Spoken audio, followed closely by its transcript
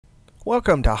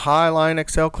Welcome to Highline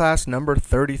Excel class number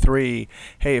 33.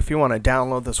 Hey, if you want to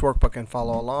download this workbook and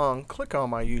follow along, click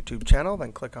on my YouTube channel,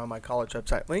 then click on my college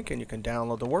website link, and you can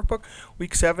download the workbook,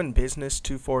 Week 7 Business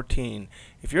 214.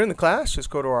 If you're in the class, just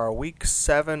go to our Week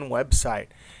 7 website.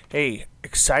 Hey,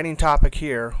 exciting topic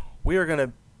here. We are going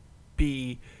to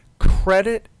be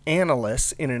credit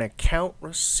analysts in an account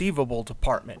receivable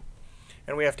department.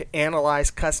 And we have to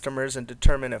analyze customers and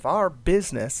determine if our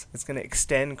business is going to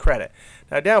extend credit.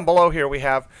 Now down below here we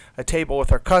have a table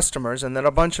with our customers and then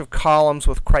a bunch of columns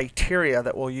with criteria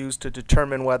that we'll use to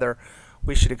determine whether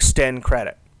we should extend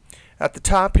credit. At the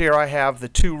top here I have the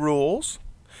two rules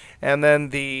and then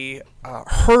the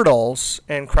hurdles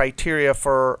and criteria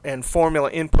for and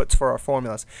formula inputs for our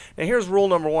formulas. Now here's rule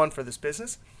number 1 for this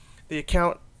business. The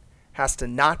account has to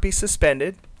not be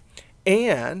suspended,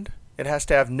 and it has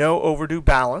to have no overdue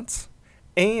balance,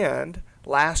 and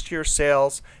last year's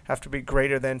sales have to be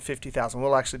greater than 50,000.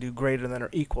 We'll actually do greater than or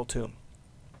equal to,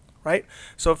 right?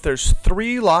 So if there's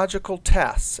 3 logical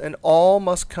tests and all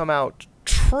must come out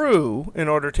true in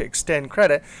order to extend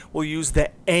credit, we'll use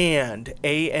the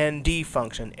A&D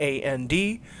function.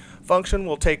 A&D function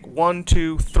will take 1,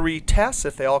 2, 3 tests.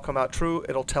 If they all come out true,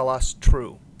 it'll tell us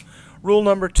true. Rule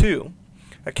number 2,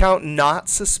 account not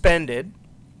suspended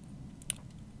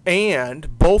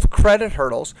and both credit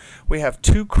hurdles. We have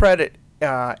 2 credit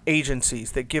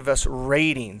agencies that give us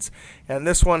ratings, and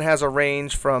this one has a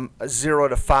range from 0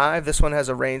 to 5. This one has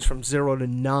a range from 0 to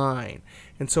 9,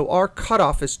 and so our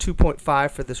cutoff is 2.5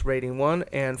 for this rating 1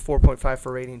 and 4.5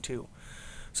 for rating 2.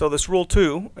 So this rule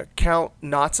 2, account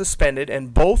not suspended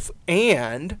and both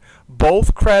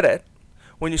credit.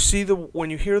 When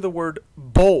you hear the word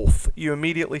both, you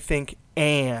immediately think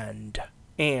and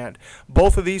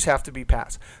both of these have to be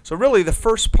passed. So really the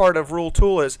first part of rule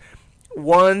 2 is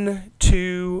 1,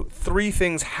 2, 3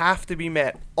 things have to be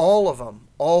met. All of them,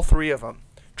 all 3 of them.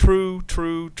 True,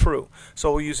 true, true.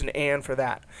 So we'll use an and for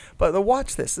that. But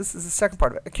watch this. This is the second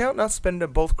part of it. Account not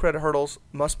suspended, both credit hurdles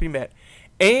must be met.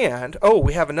 And,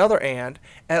 we have another and,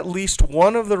 at least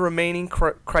one of the remaining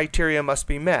criteria must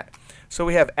be met. So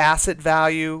we have asset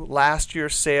value, last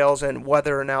year's sales, and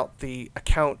whether or not the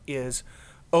account is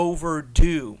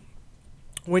overdue.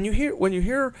 When you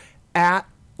hear at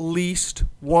least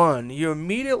one, you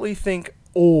immediately think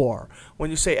or. When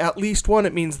you say at least one,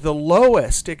 it means the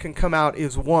lowest it can come out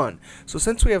is 1. So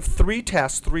since we have 3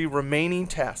 tests, 3 remaining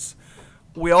tests,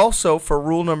 we also, for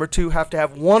rule number 2, have to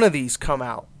have one of these come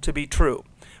out to be true.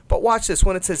 But watch this.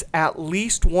 When it says at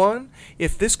least one,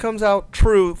 if this comes out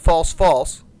true, false,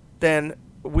 false, then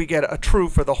we get a true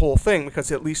for the whole thing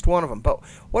because at least one of them. But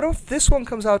what if this one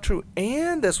comes out true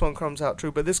and this one comes out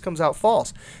true, but this comes out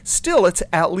false? Still, it's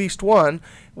at least 1.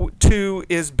 2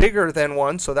 is bigger than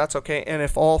 1, so that's okay. And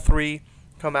if all 3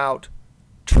 come out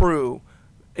true,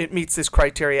 it meets this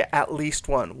criteria, at least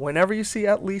 1. Whenever you see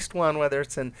at least 1, whether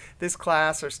it's in this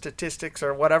class or statistics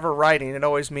or whatever writing, it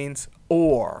always means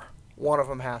or. One of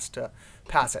them has to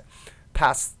pass it.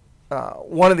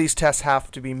 One of these tests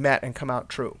have to be met and come out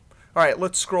true. All right,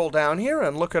 let's scroll down here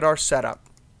and look at our setup.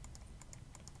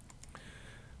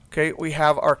 Okay, we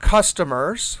have our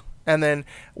customers, and then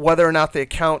whether or not the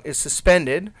account is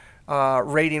suspended.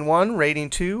 Rating 1, rating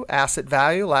 2, asset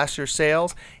value, last year's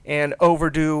sales, and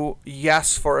overdue,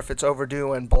 yes for if it's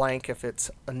overdue, and blank if it's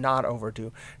not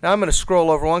overdue. Now I'm going to scroll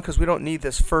over one because we don't need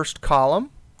this first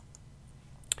column.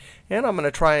 And I'm going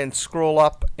to try and scroll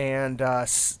up and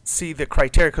see the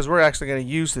criteria because we're actually going to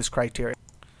use this criteria.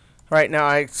 All right, now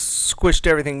I squished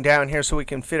everything down here so we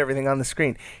can fit everything on the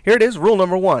screen. Here it is, rule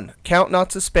number 1, account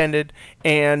not suspended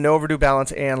and no overdue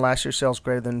balance and last year's sales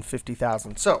greater than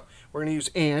 50,000. So we're going to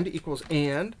use and equals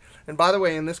and. And by the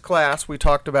way, in this class we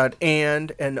talked about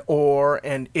and or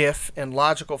and if and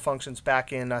logical functions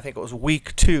back in, I think it was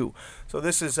week 2. So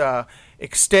this is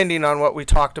extending on what we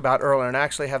talked about earlier, and I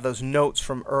actually have those notes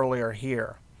from earlier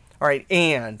here. All right,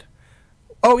 and,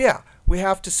 oh yeah, we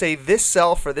have to say this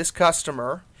cell for this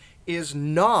customer is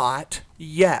not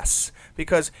yes,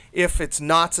 because if it's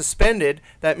not suspended,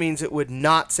 that means it would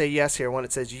not say yes here. When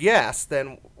it says yes,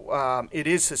 then it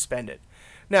is suspended.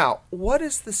 Now, what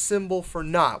is the symbol for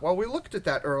not? Well, we looked at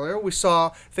that earlier. We saw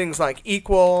things like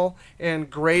equal and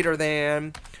greater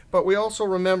than, but we also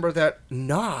remember that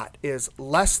not is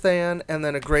less than and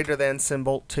then a greater than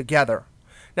symbol together.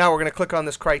 Now we're going to click on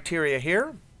this criteria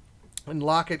here and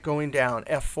lock it going down,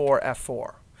 F4,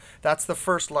 F4. That's the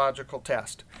first logical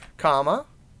test, comma.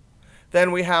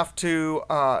 Then we have to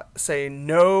say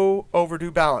no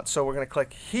overdue balance. So we're going to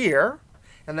click here,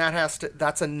 and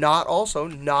that's a not also,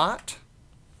 not.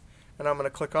 And I'm going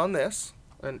to click on this,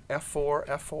 and F4,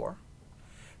 F4.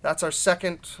 That's our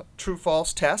second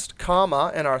true-false test,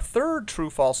 comma, and our third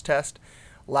true-false test,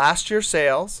 last year's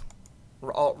sales,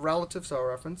 relative cell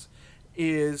reference,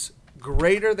 is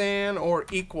greater than or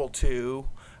equal to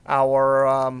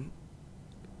our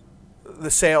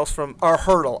the sales from our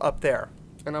hurdle up there.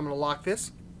 And I'm going to lock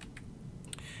this.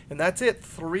 And that's it.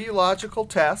 3 logical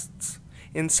tests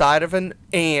inside of an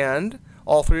AND.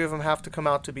 All 3 of them have to come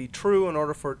out to be true in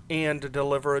order for AND to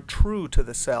deliver a true to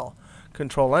the cell.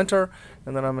 Control Enter,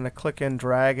 and then I'm going to click and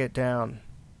drag it down.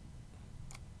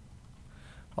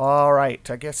 All right,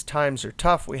 I guess times are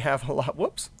tough. We have a lot.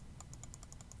 Whoops.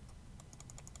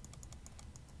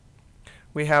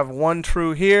 We have 1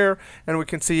 true here, and we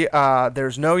can see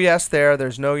there's no yes there,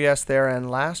 there's no yes there, and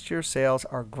last year's sales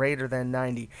are greater than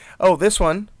 90. Oh, this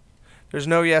one, there's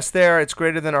no yes there, it's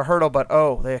greater than our hurdle, but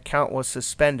oh, the account was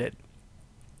suspended.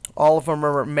 All of them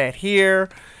are met here.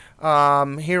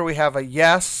 Here we have a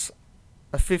yes,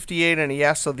 a 58, and a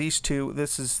yes, so these two,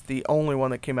 this is the only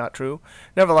one that came out true.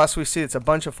 Nevertheless, we see it's a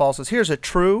bunch of falses. Here's a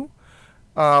true.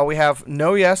 We have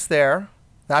no yes there.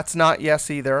 That's not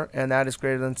yes either, and that is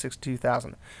greater than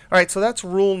 62,000. All right, so that's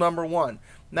rule number 1.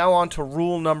 Now on to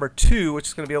rule number 2, which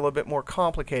is going to be a little bit more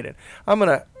complicated. I'm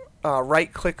going to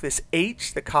right-click this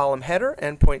H, the column header,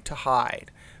 and point to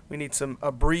hide. We need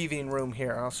a breathing room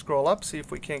here. I'll scroll up, see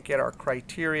if we can't get our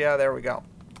criteria. There we go.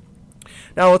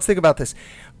 Now let's think about this.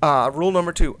 Rule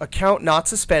number 2, account not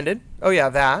suspended. Oh yeah,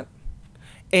 that.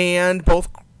 And both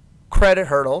credit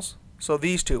hurdles. So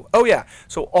these two. Oh yeah,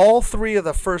 so all 3 of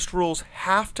the first rules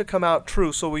have to come out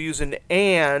true. So we use an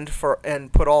and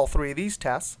put all 3 of these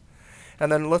tests.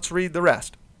 And then let's read the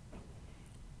rest.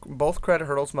 Both credit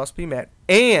hurdles must be met,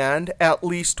 and at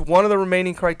least one of the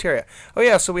remaining criteria. Oh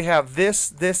yeah, so we have this,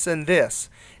 this, and this.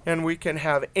 And we can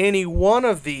have any one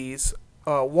of these,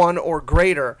 1 or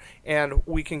greater, and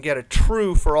we can get a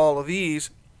true for all of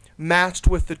these. Matched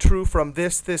with the true from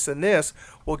this, this, and this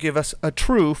will give us a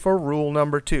true for rule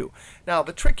number 2. Now,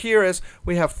 the trick here is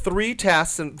we have 3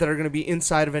 tests that are going to be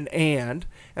inside of an and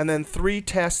then 3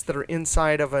 tests that are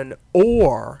inside of an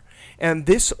or. And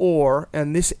this or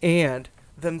and this and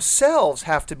themselves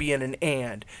have to be in an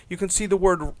and. You can see the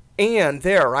word and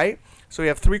there, right? So we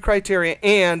have 3 criteria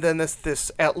and then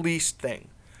this at least thing.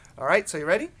 All right, so you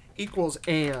ready? Equals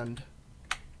and.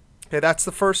 Okay, that's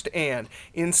the first and.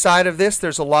 Inside of this,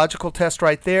 there's a logical test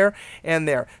right there and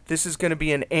there. This is going to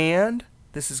be an and.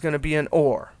 This is going to be an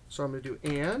or. So I'm going to do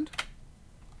and.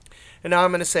 And now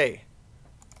I'm going to say,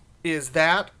 is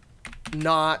that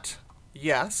not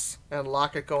yes? And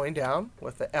lock it going down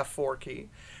with the F4 key.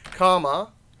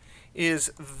 Comma,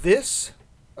 is this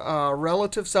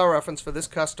relative cell reference for this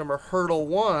customer, hurdle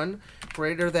 1,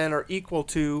 greater than or equal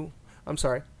to, I'm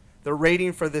sorry, the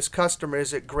rating for this customer,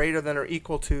 is it greater than or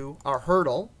equal to our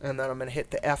hurdle? And then I'm going to hit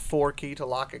the F4 key to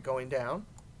lock it going down.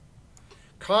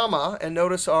 Comma, and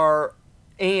notice our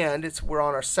and, we're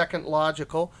on our second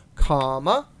logical,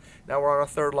 comma. Now we're on our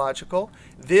third logical.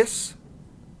 This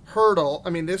hurdle,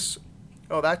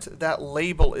 that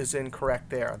label is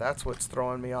incorrect there. That's what's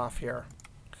throwing me off here.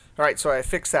 All right, so I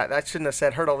fixed that. That shouldn't have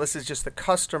said hurdle. This is just the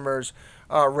customer's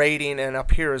rating, and up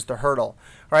here is the hurdle.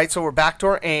 All right, so we're back to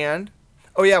our and.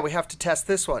 Oh yeah, we have to test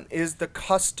this one. Is the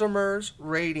customer's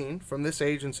rating from this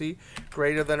agency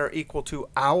greater than or equal to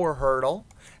our hurdle?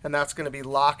 And that's going to be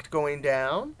locked going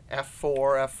down,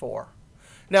 F4, F4.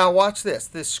 Now watch this.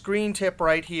 This screen tip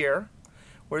right here,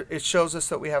 where it shows us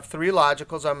that we have 3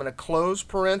 logicals. I'm going to close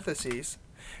parentheses.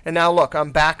 And now look,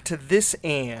 I'm back to this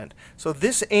and. So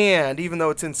this and, even though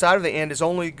it's inside of the and, is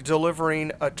only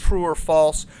delivering a true or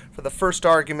false for the first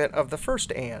argument of the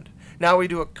first and. Now we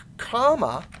do a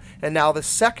comma. And now the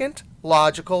second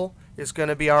logical is going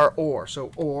to be our or.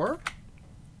 So or.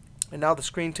 And now the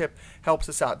screen tip helps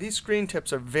us out. These screen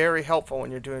tips are very helpful when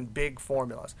you're doing big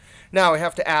formulas. Now we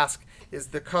have to ask, is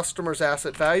the customer's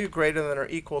asset value greater than or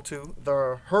equal to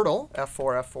the hurdle,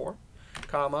 F4, F4,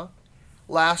 comma,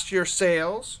 last year's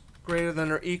sales greater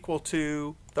than or equal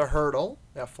to the hurdle,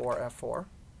 F4, F4.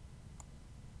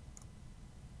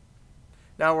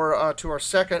 Now we're to our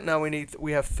second. Now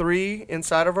we have 3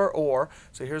 inside of our or.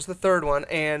 So here's the third one.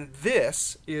 And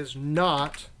this is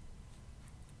not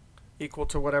equal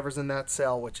to whatever's in that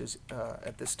cell, which is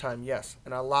at this time yes.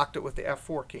 And I locked it with the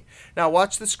F4 key. Now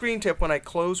watch the screen tip when I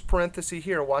close parentheses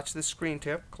here. Watch this screen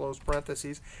tip, close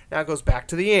parentheses. Now it goes back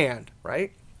to the and,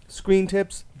 right? Screen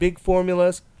tips, big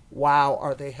formulas. Wow,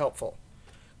 are they helpful.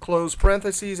 Close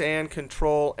parentheses and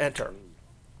Control Enter.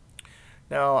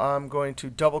 Now I'm going to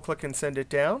double click and send it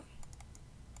down.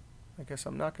 I guess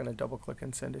I'm not going to double click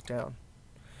and send it down.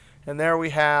 And there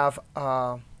we have,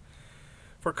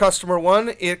 for customer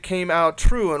 1, it came out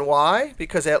true. And why?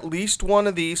 Because at least one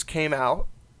of these came out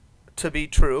to be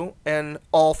true, and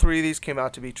all three of these came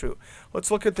out to be true.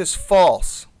 Let's look at this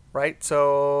false, right?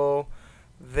 So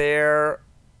there,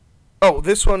 oh,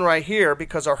 this one right here,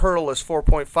 because our hurdle is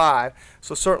 4.5,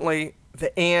 so certainly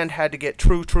the and had to get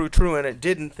true, true, true, and it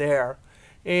didn't there.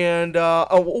 And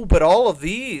oh, but all of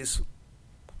these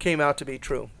came out to be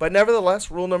true. But nevertheless,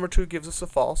 rule number 2 gives us a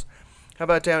false. How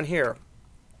about down here?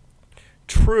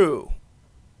 True.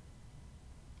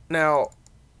 Now,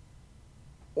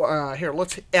 here,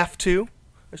 let's F2.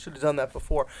 I should have done that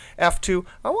before. F2,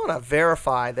 I want to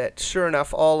verify that, sure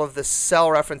enough, all of the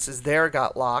cell references there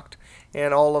got locked,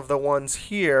 and all of the ones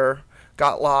here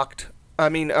got locked. I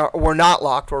mean, were not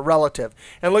locked, were relative.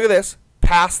 And look at this.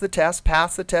 Pass the test,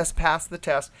 pass the test, pass the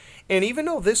test. And even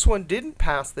though this one didn't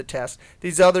pass the test,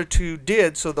 these other two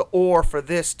did, so the OR for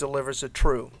this delivers a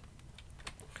true.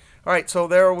 All right, so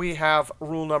there we have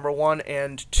rule number 1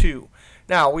 and 2.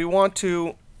 Now, we want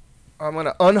to, I'm going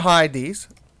to unhide these.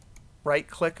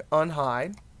 Right-click,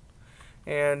 unhide,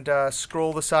 and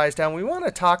scroll the size down. We want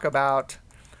to talk about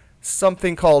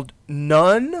something called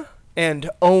none and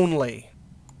only.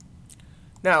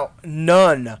 Now,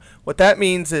 none, what that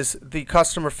means is the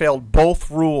customer failed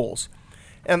both rules.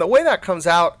 And the way that comes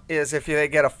out is if they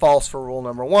get a false for rule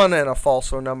number 1 and a false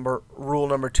for rule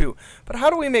number 2. But how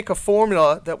do we make a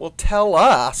formula that will tell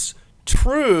us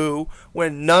true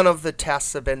when none of the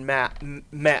tests have been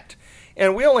met?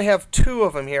 And we only have 2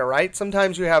 of them here, right?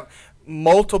 Sometimes you have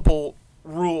multiple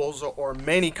rules or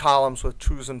many columns with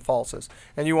trues and falses.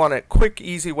 And you want a quick,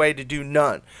 easy way to do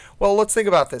none. Well, let's think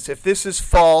about this. If this is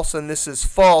false and this is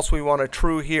false, we want a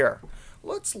true here.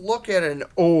 Let's look at an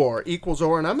OR, equals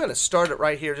OR. And I'm going to start it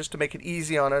right here just to make it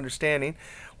easy on understanding.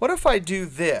 What if I do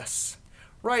this?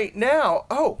 Right now,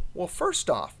 oh, well, first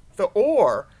off, the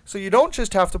OR, so you don't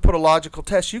just have to put a logical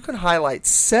test. You can highlight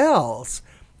cells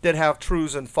that have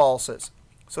trues and falses.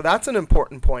 So that's an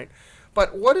important point.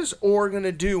 But what is OR going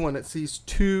to do when it sees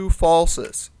 2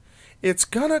 falses? It's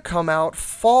going to come out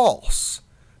false,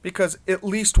 because at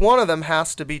least one of them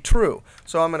has to be true.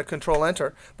 So I'm going to Control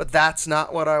Enter. But that's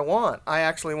not what I want. I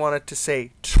actually want it to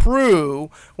say true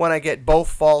when I get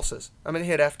both falses. I'm going to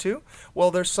hit F2.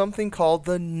 Well, there's something called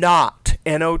the not,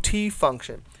 N-O-T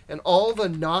function. And all the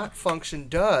not function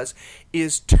does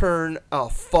is turn a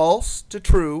false to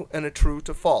true and a true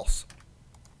to false.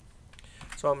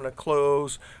 So I'm going to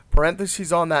close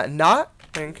parentheses on that not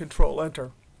and Control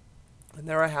Enter. And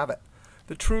there I have it.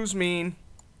 The trues mean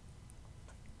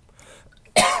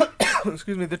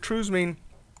excuse me, the trues mean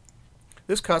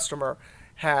this customer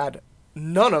had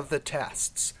none of the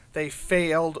tests. They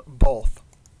failed both.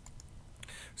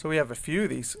 So we have a few of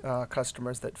these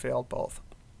customers that failed both.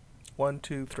 1,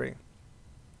 2, 3.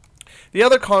 The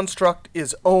other construct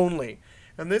is only.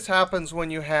 And this happens when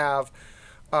you have,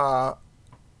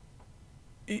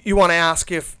 you want to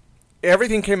ask if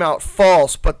everything came out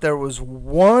false, but there was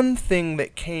one thing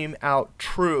that came out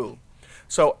true.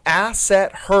 So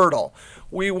asset hurdle.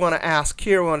 We want to ask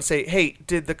here, we want to say, hey,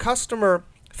 did the customer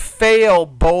fail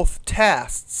both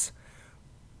tests,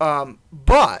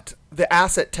 but the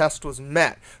asset test was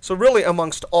met? So really,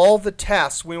 amongst all the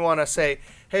tests, we want to say,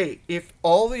 hey, if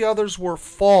all the others were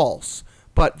false,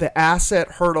 but the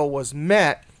asset hurdle was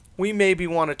met, we maybe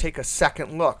want to take a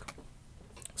second look.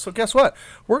 So guess what?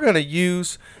 We're going to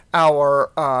use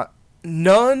our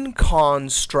none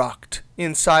construct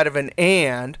inside of an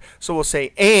and. So we'll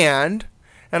say and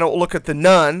it will look at the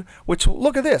none, which,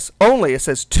 look at this, only. It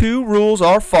says 2 rules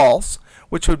are false,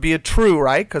 which would be a true,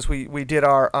 right? Because we did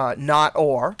our not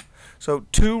or. So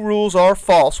 2 rules are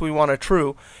false. We want a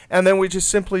true. And then we just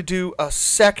simply do a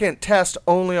second test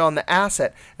only on the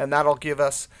asset, and that'll give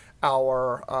us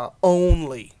our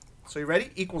only. So you ready?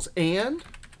 Equals and.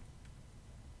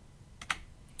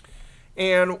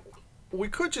 And we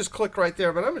could just click right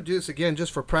there, but I'm going to do this again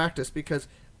just for practice, because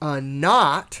a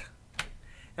not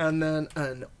and then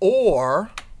an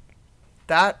or,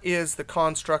 that is the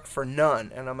construct for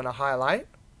none. And I'm going to highlight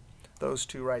those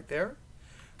 2 right there.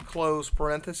 Close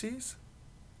parentheses.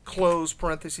 Close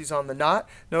parentheses on the not.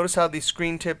 Notice how these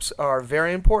screen tips are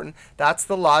very important. That's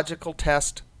the logical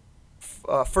test,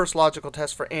 first logical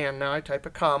test for and. Now I type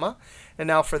a comma. And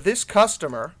now for this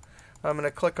customer, I'm going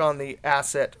to click on the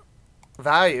asset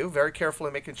value, very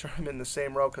carefully making sure I'm in the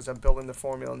same row because I'm building the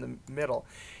formula in the middle.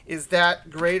 Is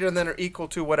that greater than or equal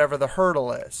to whatever the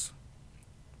hurdle is?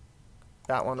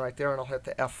 That one right there, and I'll hit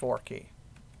the F4 key.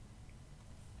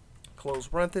 Close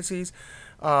parentheses,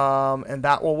 and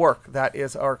that will work. That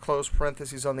is our close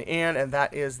parentheses on the and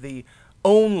that is the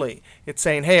only. It's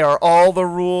saying, hey, are all the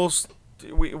rules,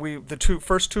 the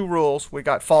first 2 rules, we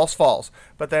got false, false.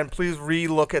 But then please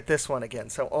re-look at this one again.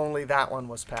 So only that one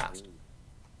was passed.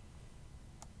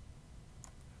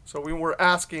 So we were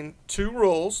asking two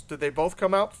rules. Did they both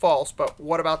come out false? But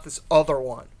what about this other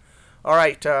one? All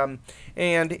right.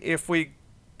 And if we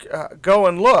go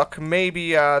and look,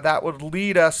 maybe that would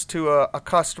lead us to a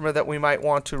customer that we might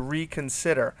want to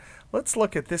reconsider. Let's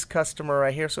look at this customer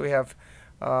right here. So we have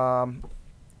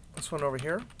this one over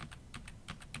here.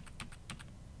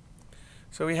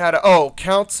 So we had,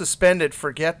 account suspended.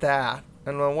 Forget that.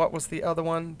 And then what was the other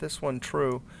one? This one,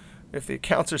 true. If the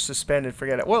accounts are suspended,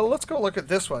 forget it. Well, let's go look at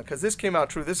this one, because this came out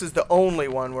true. This is the only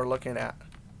one we're looking at.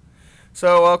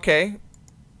 So, OK,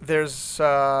 there's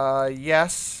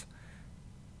yes,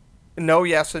 no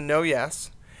yes, and no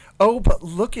yes. Oh, but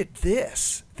look at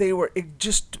this. They were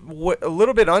just a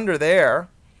little bit under there.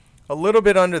 A little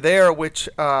bit under there, which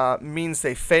means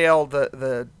they failed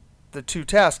the two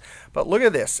tests. But look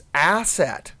at this.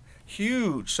 Asset.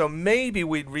 Huge. So maybe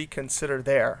we'd reconsider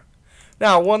there.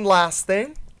 Now, one last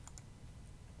thing.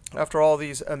 After all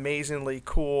these amazingly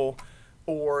cool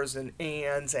ors and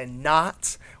ands and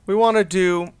nots, we want to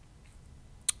do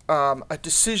a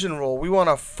decision rule. We want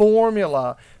a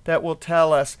formula that will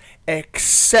tell us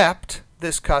accept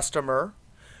this customer,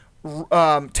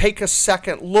 take a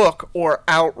second look, or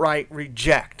outright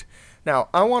reject. Now,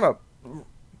 I want to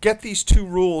get these two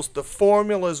rules, the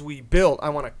formulas we built. I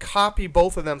want to copy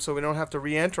both of them so we don't have to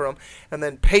re-enter them, and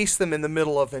then paste them in the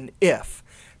middle of an if.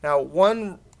 Now,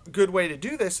 one good way to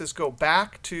do this is go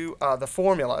back to the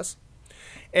formulas.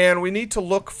 And we need to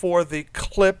look for the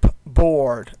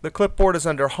clipboard. The clipboard is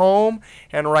under Home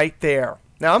and right there.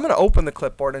 Now, I'm going to open the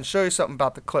clipboard and show you something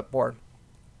about the clipboard.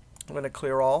 I'm going to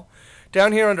clear all.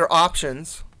 Down here under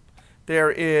Options,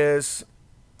 there is,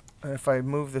 if I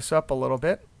move this up a little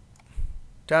bit,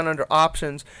 down under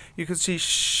Options, you can see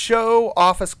Show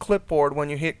Office Clipboard when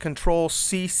you hit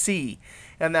Control-CC.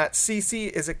 And that CC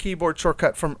is a keyboard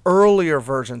shortcut from earlier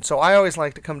versions. So I always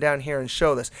like to come down here and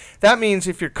show this. That means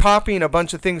if you're copying a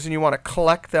bunch of things and you want to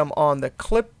collect them on the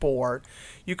clipboard,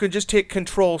 you can just hit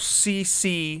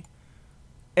Control-CC.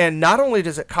 And not only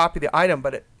does it copy the item,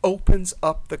 but it opens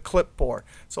up the clipboard.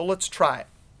 So let's try it.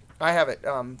 I have it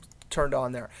turned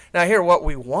on there. Now here, what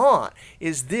we want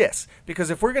is this. Because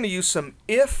if we're going to use some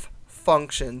if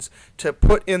functions to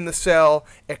put in the cell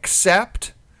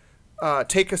accept,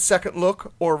 take a second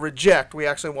look, or reject, we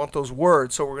actually want those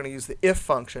words. So we're going to use the if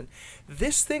function.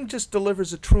 This thing just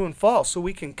delivers a true and false. So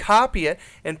we can copy it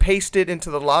and paste it into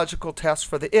the logical test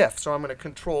for the if. So I'm going to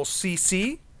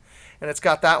Control-CC. And it's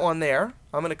got that one there.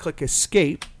 I'm going to click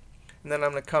Escape. And then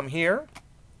I'm going to come here.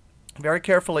 Very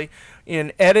carefully,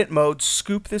 in edit mode,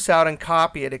 scoop this out and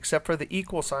copy it, except for the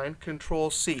equal sign,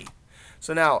 Control-C.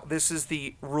 So now this is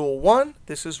the rule 1.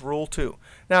 This is rule 2.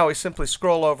 Now we simply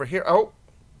scroll over here. Oh,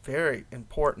 very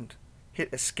important.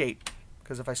 Hit Escape.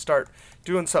 Because if I start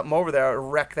doing something over there, I'll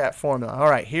wreck that formula. All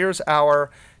right, here's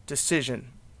our decision.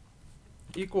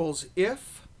 Equals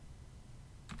if.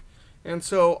 And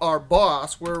so our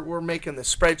boss, we're making the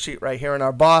spreadsheet right here, and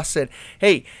our boss said,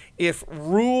 hey, if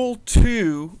rule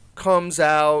 2 comes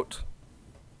out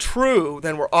true,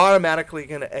 then we're automatically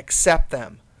going to accept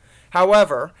them.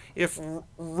 However, if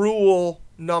rule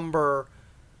number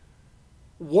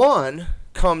 1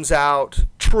 comes out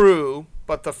true,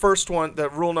 but the first one, the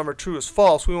rule number 2 is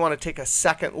false, we want to take a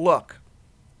second look.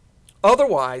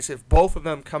 Otherwise, if both of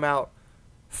them come out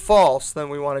false, then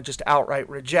we want to just outright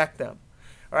reject them.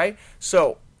 All right,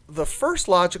 so the first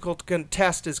logical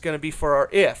test is going to be for our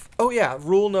if. Oh, yeah,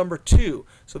 rule number 2.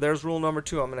 So there's rule number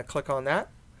 2. I'm going to click on that.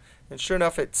 And sure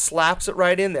enough, it slaps it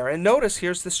right in there. And notice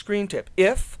here's the screen tip,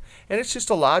 if, and it's just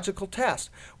a logical test.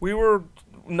 We were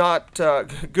not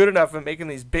good enough at making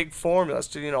these big formulas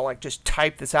to, like just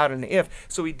type this out in the if.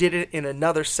 So we did it in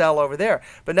another cell over there.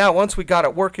 But now once we got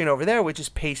it working over there, we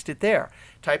just paste it there.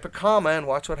 Type a comma and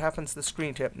watch what happens to the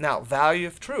screen tip. Now, value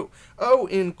if true. Oh,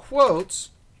 in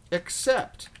quotes,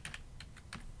 except.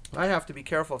 I have to be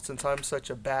careful since I'm such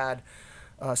a bad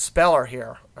speller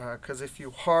here. Because if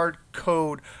you hard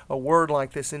code a word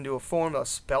like this into a formula,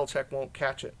 spell check won't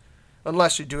catch it.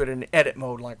 Unless you do it in edit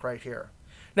mode like right here.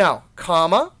 Now,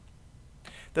 comma,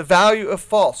 the value of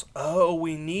false. Oh,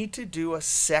 we need to do a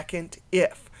second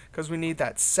if. Because we need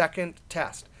that second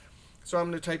test. So I'm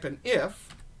going to type an if.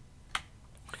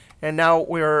 And now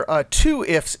we're 2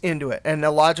 ifs into it. And the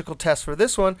logical test for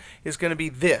this one is going to be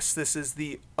this. This is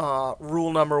the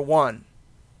rule number 1.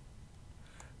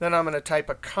 Then I'm going to type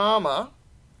a comma.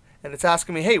 And it's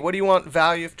asking me, hey, what do you want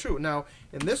value if true? Now,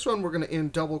 in this one, we're going to, in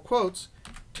double quotes,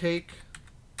 take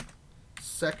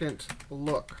second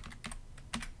look.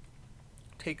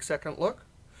 Take second look.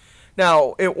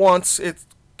 Now, it wants its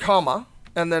comma.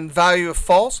 and then value of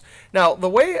false. Now, the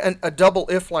way a double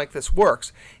if like this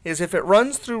works is if it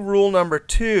runs through rule number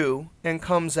 2 and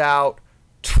comes out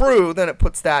true, then it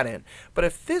puts that in. But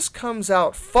if this comes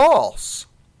out false,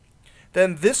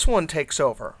 then this one takes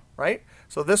over, right?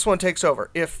 So this one takes over.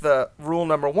 If the rule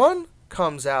number 1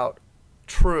 comes out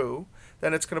true,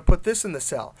 then it's going to put this in the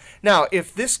cell. Now,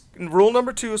 if this rule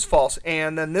number 2 is false,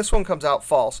 and then this one comes out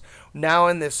false, now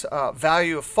in this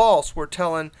value of false, we're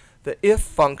telling the if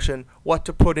function what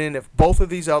to put in if both of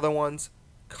these other ones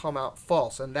come out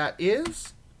false. And that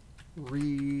is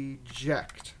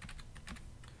reject.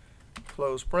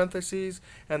 Close parentheses,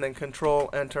 and then Control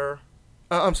Enter.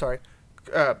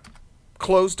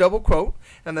 Close double quote,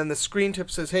 and then the screen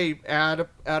tip says, hey, add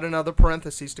another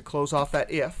parentheses to close off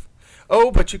that if. Oh,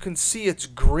 but you can see it's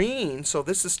green, so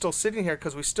this is still sitting here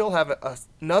because we still have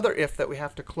another if that we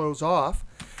have to close off.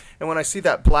 And when I see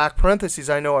that black parentheses,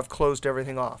 I know I've closed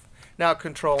everything off. Now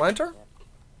Control Enter,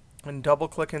 and double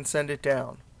click and send it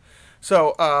down.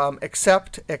 So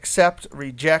accept,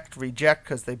 reject,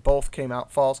 because they both came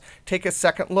out false. Take a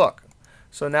second look.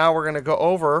 So now we're going to go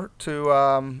over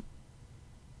to,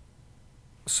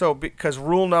 because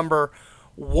rule number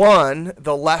 1,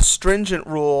 the less stringent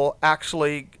rule,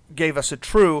 actually gave us a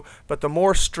true, but the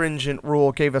more stringent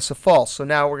rule gave us a false. So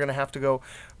now we're going to have to go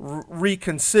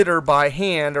reconsider by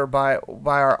hand or by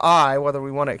our eye whether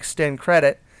we want to extend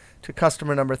credit to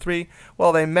customer number 3.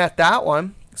 Well, they met that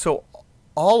one, so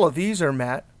all of these are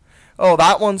met. Oh,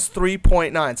 that one's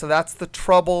 3.9, so that's the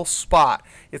trouble spot.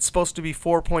 It's supposed to be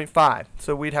 4.5,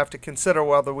 so we'd have to consider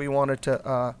whether we wanted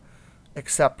to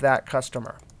accept that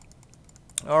customer.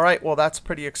 All right, well, that's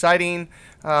pretty exciting.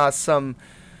 Some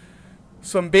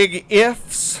big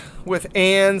ifs with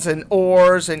ands and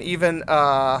ors, and even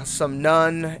some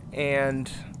none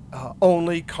and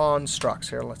only constructs.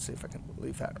 Here, let's see if I can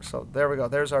leave that. So there we go.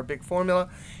 There's our big formula,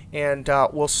 and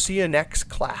we'll see you next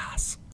class.